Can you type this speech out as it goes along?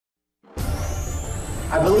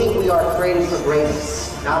I believe we are created for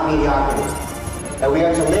greatness, not mediocrity. That we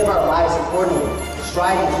are to live our lives accordingly,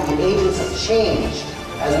 striving to be agents of change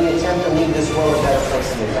as we attempt to leave this world a better place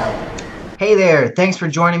than we found it. Hey there, thanks for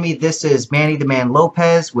joining me. This is Manny the Man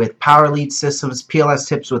Lopez with Power Lead Systems PLS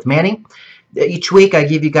Tips with Manny. Each week I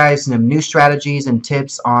give you guys some new strategies and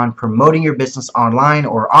tips on promoting your business online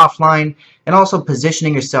or offline, and also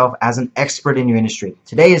positioning yourself as an expert in your industry.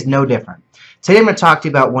 Today is no different. Today I'm going to talk to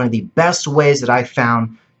you about one of the best ways that I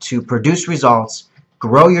found to produce results,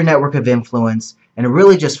 grow your network of influence, and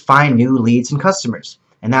really just find new leads and customers.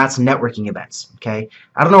 And that's networking events. Okay,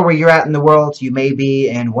 I don't know where you're at in the world. You may be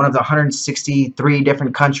in one of the 163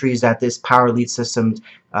 different countries that this Power Lead Systems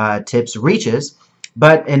tips reaches.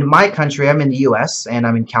 But in my country, I'm in the U.S. and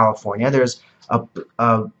I'm in California. There's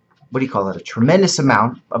a tremendous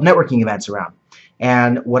amount of networking events around.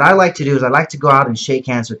 And what I like to do is I like to go out and shake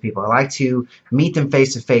hands with people. I like to meet them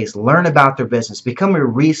face to face, learn about their business, become a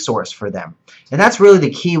resource for them. And that's really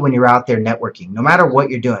the key when you're out there networking, no matter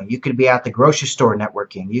what you're doing. You could be at the grocery store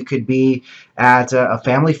networking. You could be at a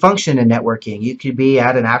family function and networking. You could be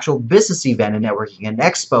at an actual business event and networking, an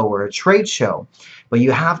expo or a trade show. But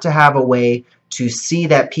you have to have a way to see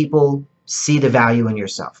that people see the value in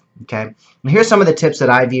yourself. Okay, and here's some of the tips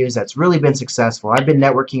that I've used that's really been successful. I've been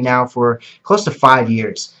networking now for close to 5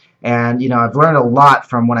 years, and I've learned a lot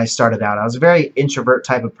from when I started out. I was a very introvert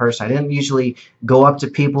type of person. I didn't usually go up to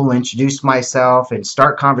people and introduce myself and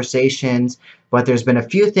start conversations, but there's been a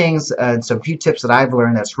few things and some few tips that I've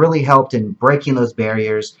learned that's really helped in breaking those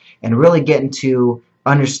barriers and really getting to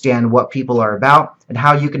understand what people are about and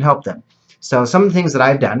how you can help them. So some of the things that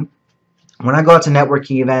I've done when I go out to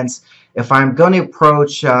networking events, if I'm going to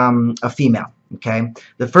approach a female, okay,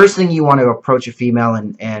 the first thing you want to approach a female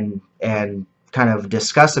and kind of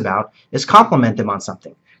discuss about is compliment them on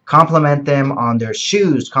something. Compliment them on their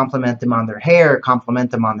shoes, compliment them on their hair, compliment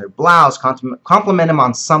them on their blouse, compliment them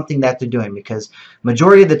on something that they're doing, because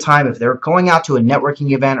majority of the time if they're going out to a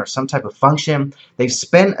networking event or some type of function, they've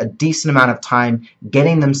spent a decent amount of time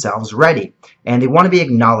getting themselves ready and they want to be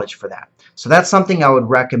acknowledged for that. So that's something I would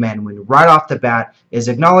recommend when right off the bat is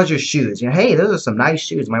acknowledge your shoes. Hey, those are some nice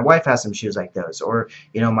shoes. My wife has some shoes like those. Or,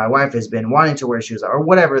 my wife has been wanting to wear shoes, or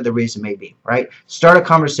whatever the reason may be, right? Start a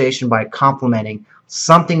conversation by complimenting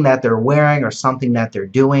something that they're wearing or something that they're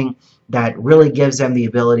doing that really gives them the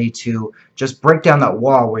ability to just break down that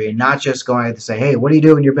wall where you're not just going to say, hey, what do you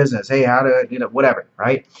do in your business? Hey, how to, whatever,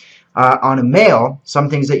 right? On a male, some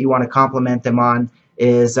things that you want to compliment them on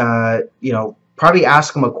is, probably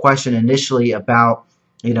ask them a question initially about,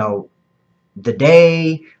 the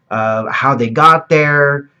day, how they got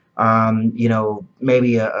there,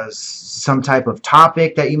 maybe some type of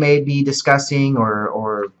topic that you may be discussing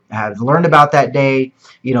or have learned about that day.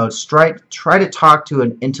 Try to talk to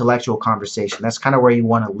an intellectual conversation. That's kind of where you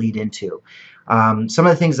want to lead into. Some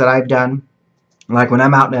of the things that I've done, like when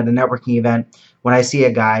I'm out at a networking event, when I see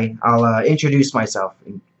a guy, I'll introduce myself.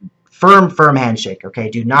 Firm handshake, okay?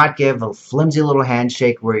 Do not give a flimsy little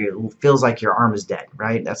handshake where it feels like your arm is dead,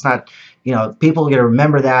 right? That's not, people are going to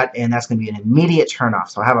remember that, and that's going to be an immediate turnoff.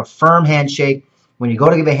 So have a firm handshake. When you go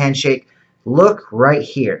to give a handshake, look right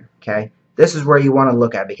here, okay? This is where you want to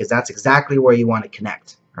look at, because that's exactly where you want to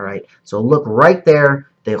connect, all right? So look right there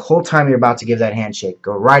the whole time you're about to give that handshake.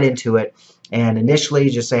 Go right into it, and initially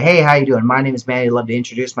just say, hey, how you doing? My name is Manny. I'd love to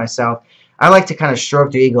introduce myself. I like to kind of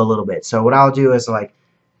stroke their ego a little bit. So what I'll do is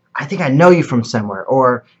I think I know you from somewhere,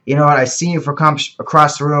 or I seen you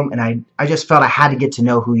across the room, and I just felt I had to get to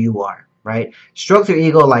know who you are, right? Stroke their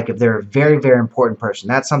ego like if they're a very, very important person.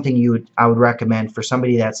 That's something I would recommend for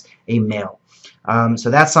somebody that's a male. So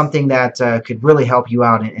that's something that could really help you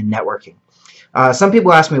out in networking. Some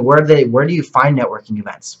people ask me, where do you find networking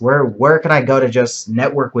events? Where can I go to just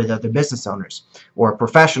network with other business owners or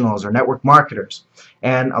professionals or network marketers?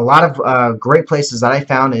 And a lot of great places that I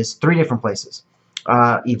found is 3 different places.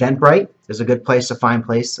 Eventbrite is a good place to find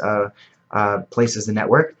places to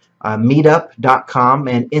network. Meetup.com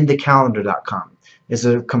and inthecalendar.com is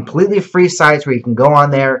a completely free site where you can go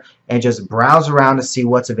on there and just browse around to see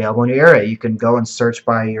what's available in your area. You can go and search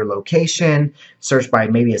by your location, search by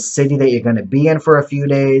maybe a city that you're going to be in for a few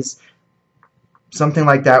days, something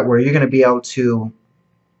like that, where you're going to be able to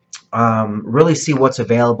really see what's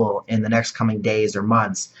available in the next coming days or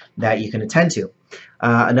months that you can attend to.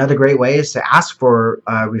 Another great way is to ask for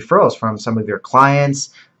referrals from some of your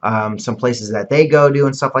clients, some places that they go to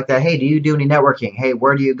and stuff like that. Hey, do you do any networking? Hey,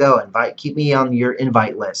 where do you go? Keep me on your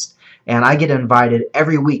invite list. And I get invited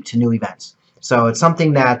every week to new events. So it's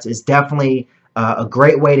something that is definitely a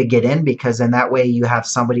great way to get in, because then that way you have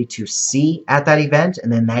somebody to see at that event,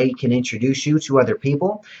 and then they can introduce you to other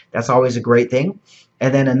people. That's always a great thing.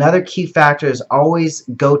 And then another key factor is always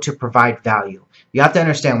go to provide value. You have to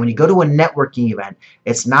understand, when you go to a networking event,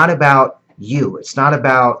 it's not about you. It's not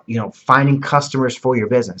about, finding customers for your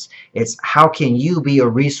business. It's how can you be a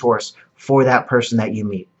resource for that person that you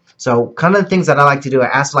meet. So kind of the things that I like to do,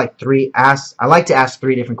 I like to ask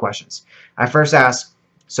three different questions. I first ask,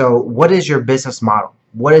 so what is your business model?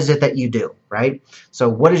 What is it that you do, right? So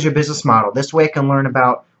what is your business model? This way I can learn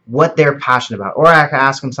about what they're passionate about. Or I can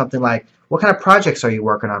ask them something like, what kind of projects are you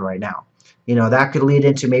working on right now? That could lead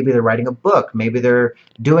into maybe they're writing a book. Maybe they're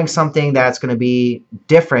doing something that's going to be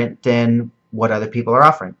different than what other people are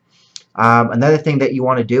offering. Another thing that you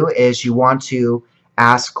want to do is you want to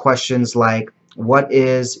ask questions like, what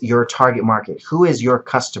is your target market? Who is your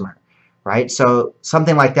customer, right? So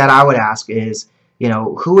something like that I would ask is,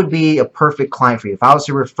 who would be a perfect client for you? If I was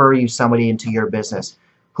to refer you somebody into your business,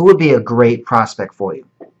 who would be a great prospect for you?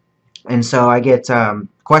 And so I get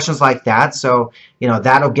questions like that. So,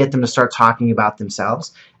 that'll get them to start talking about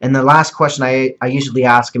themselves. And the last question I usually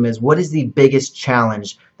ask them is, what is the biggest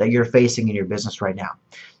challenge that you're facing in your business right now?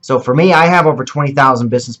 So for me, I have over 20,000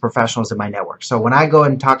 business professionals in my network. So when I go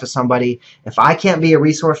and talk to somebody, if I can't be a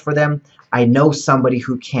resource for them, I know somebody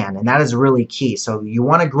who can, and that is really key. So you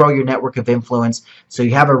want to grow your network of influence so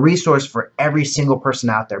you have a resource for every single person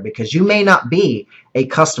out there, because you may not be a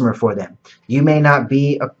customer for them. They might not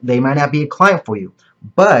be a client for you,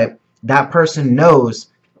 but that person knows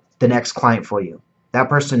the next client for you. That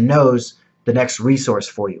person knows the next resource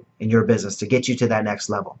for you in your business to get you to that next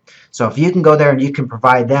level. So if you can go there and you can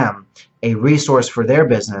provide them a resource for their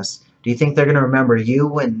business, do you think they're going to remember you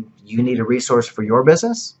when you need a resource for your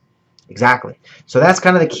business? Exactly. So that's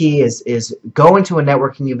kind of the key, is going to a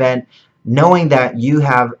networking event knowing that you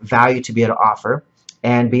have value to be able to offer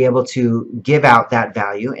and be able to give out that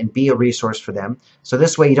value and be a resource for them. So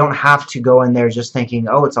this way you don't have to go in there just thinking,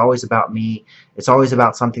 oh, it's always about me. It's always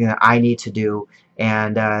about something that I need to do.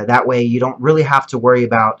 And that way you don't really have to worry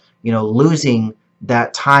about, losing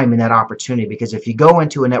that time and that opportunity. Because if you go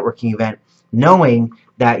into a networking event knowing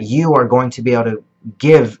that you are going to be able to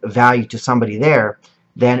give value to somebody there,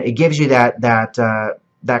 then it gives you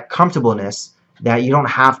that comfortableness that you don't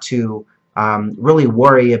have to really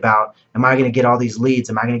worry about, am I going to get all these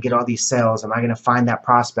leads? Am I going to get all these sales? Am I going to find that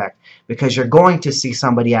prospect? Because you're going to see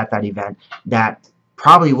somebody at that event that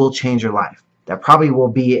probably will change your life. That probably will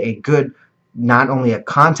be a good, not only a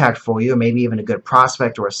contact for you, maybe even a good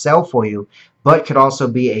prospect or a sale for you, but could also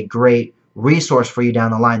be a great resource for you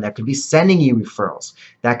down the line. That could be sending you referrals.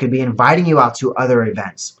 That could be inviting you out to other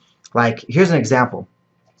events. Like, here's an example.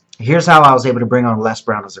 Here's how I was able to bring on Les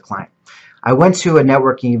Brown as a client. I went to a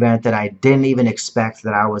networking event that I didn't even expect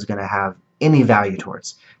that I was going to have any value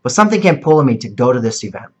towards. But something kept pulling me to go to this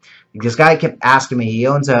event. This guy kept asking me, he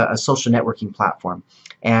owns a social networking platform.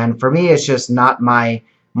 And for me, it's just not my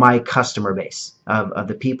customer base of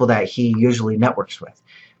the people that he usually networks with.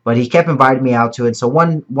 But he kept inviting me out to it. So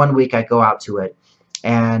one week I go out to it,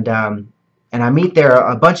 and I meet there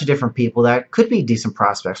a bunch of different people that could be decent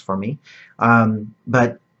prospects for me.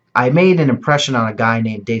 But I made an impression on a guy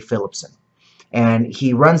named Dave Phillipson. And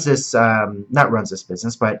he runs this, not runs this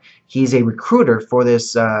business, but he's a recruiter for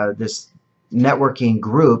this networking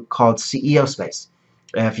group called CEO Space.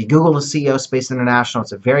 If you Google the CEO Space International,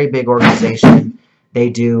 it's a very big organization. They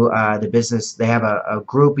do the business. They have a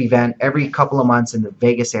group event every couple of months in the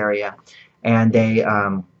Vegas area, and they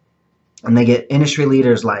get industry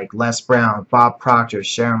leaders like Les Brown, Bob Proctor,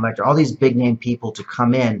 Sharon Lecter, all these big name people to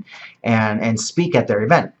come in and speak at their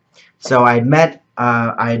event. So I had met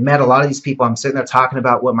a lot of these people. I'm sitting there talking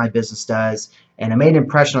about what my business does, and I made an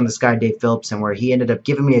impression on this guy Dave Phillipson, where he ended up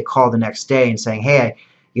giving me a call the next day and saying, hey,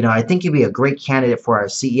 I think you'd be a great candidate for our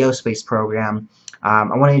CEO Space program. I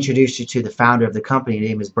want to introduce you to the founder of the company. His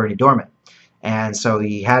name is Bernie Dorman. And so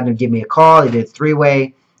he had him give me a call. He did a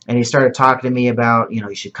three-way, and he started talking to me about,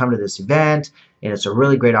 you should come to this event, and it's a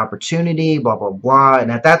really great opportunity, blah, blah, blah.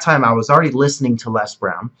 And at that time, I was already listening to Les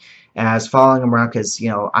Brown, and I was following him around because,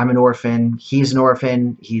 I'm an orphan, he's an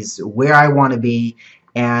orphan, he's where I want to be.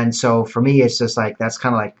 And so for me, it's just like, that's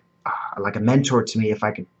kind of like a mentor to me if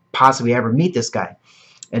I could possibly ever meet this guy.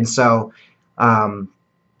 And so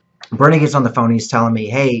Bernie gets on the phone, he's telling me,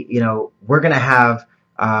 hey, we're going to have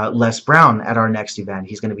Les Brown at our next event.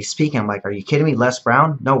 He's going to be speaking. I'm like, are you kidding me? Les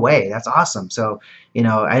Brown? No way. That's awesome. So,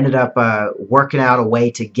 I ended up working out a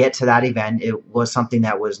way to get to that event. It was something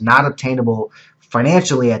that was not obtainable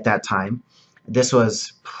financially at that time. This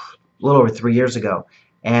was a little over 3 years ago.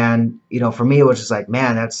 And, for me, it was just like,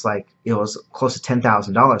 man, that's like, it was close to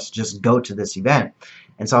 $10,000 to just go to this event.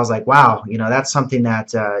 And so I was like, wow, that's something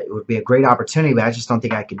that it would be a great opportunity, but I just don't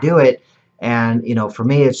think I could do it. And, for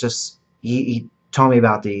me, it's just, he told me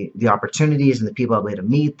about the opportunities and the people I'll be able to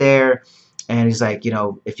meet there. And he's like,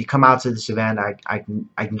 if you come out to this event, I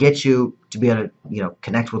can get you to be able to,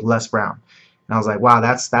 connect with Les Brown. And I was like, wow,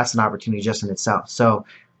 that's an opportunity just in itself. So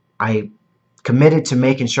I committed to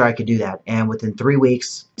making sure I could do that. And within 3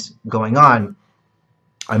 weeks going on,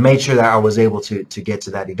 I made sure that I was able to get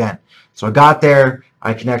to that event. So I got there,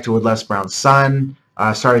 I connected with Les Brown's son,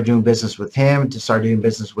 started doing business with him, to start doing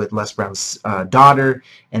business with Les Brown's daughter,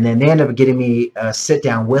 and then they ended up getting me a sit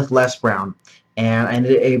down with Les Brown, and I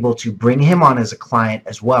ended up able to bring him on as a client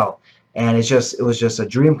as well. And it was just a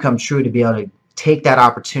dream come true to be able to take that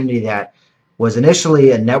opportunity that was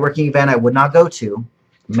initially a networking event I would not go to,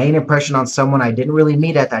 made an impression on someone I didn't really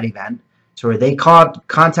meet at that event, so where they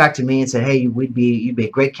contacted me and said, hey, you'd be a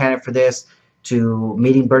great candidate for this, to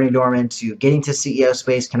meeting Bernie Dorman, to getting to CEO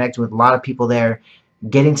Space, connecting with a lot of people there,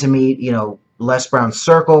 getting to meet, Les Brown's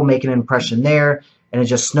circle, making an impression there, and it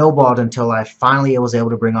just snowballed until I finally was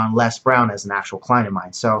able to bring on Les Brown as an actual client of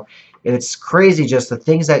mine. So it's crazy just the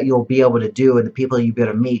things that you'll be able to do and the people you'll be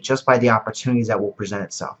able to meet just by the opportunities that will present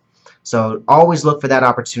itself. So always look for that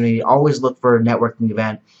opportunity. Always look for a networking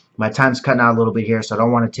event. My time's cutting out a little bit here, so I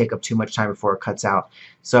don't want to take up too much time before it cuts out.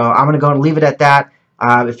 So I'm going to go and leave it at that.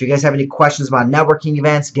 If you guys have any questions about networking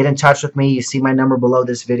events, get in touch with me. You see my number below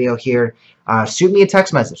this video here. Shoot me a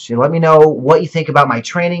text message. Let me know what you think about my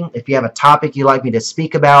training. If you have a topic you'd like me to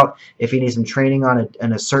speak about, if you need some training on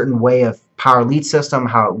a certain way of Power Lead System,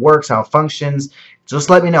 how it works, how it functions, just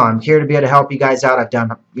let me know. I'm here to be able to help you guys out. I've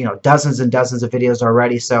done dozens and dozens of videos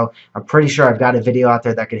already, so I'm pretty sure I've got a video out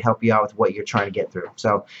there that could help you out with what you're trying to get through.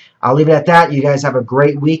 So I'll leave it at that. You guys have a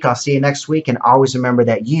great week. I'll see you next week, and always remember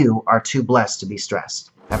that you are too blessed to be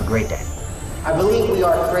stressed. Have a great day. I believe we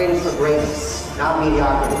are created for greatness, not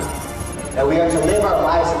mediocrity. That we are to live our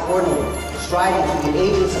lives accordingly, striving to be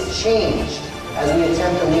agents of change as we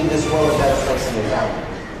attempt to leave this world a better place than we found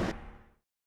it.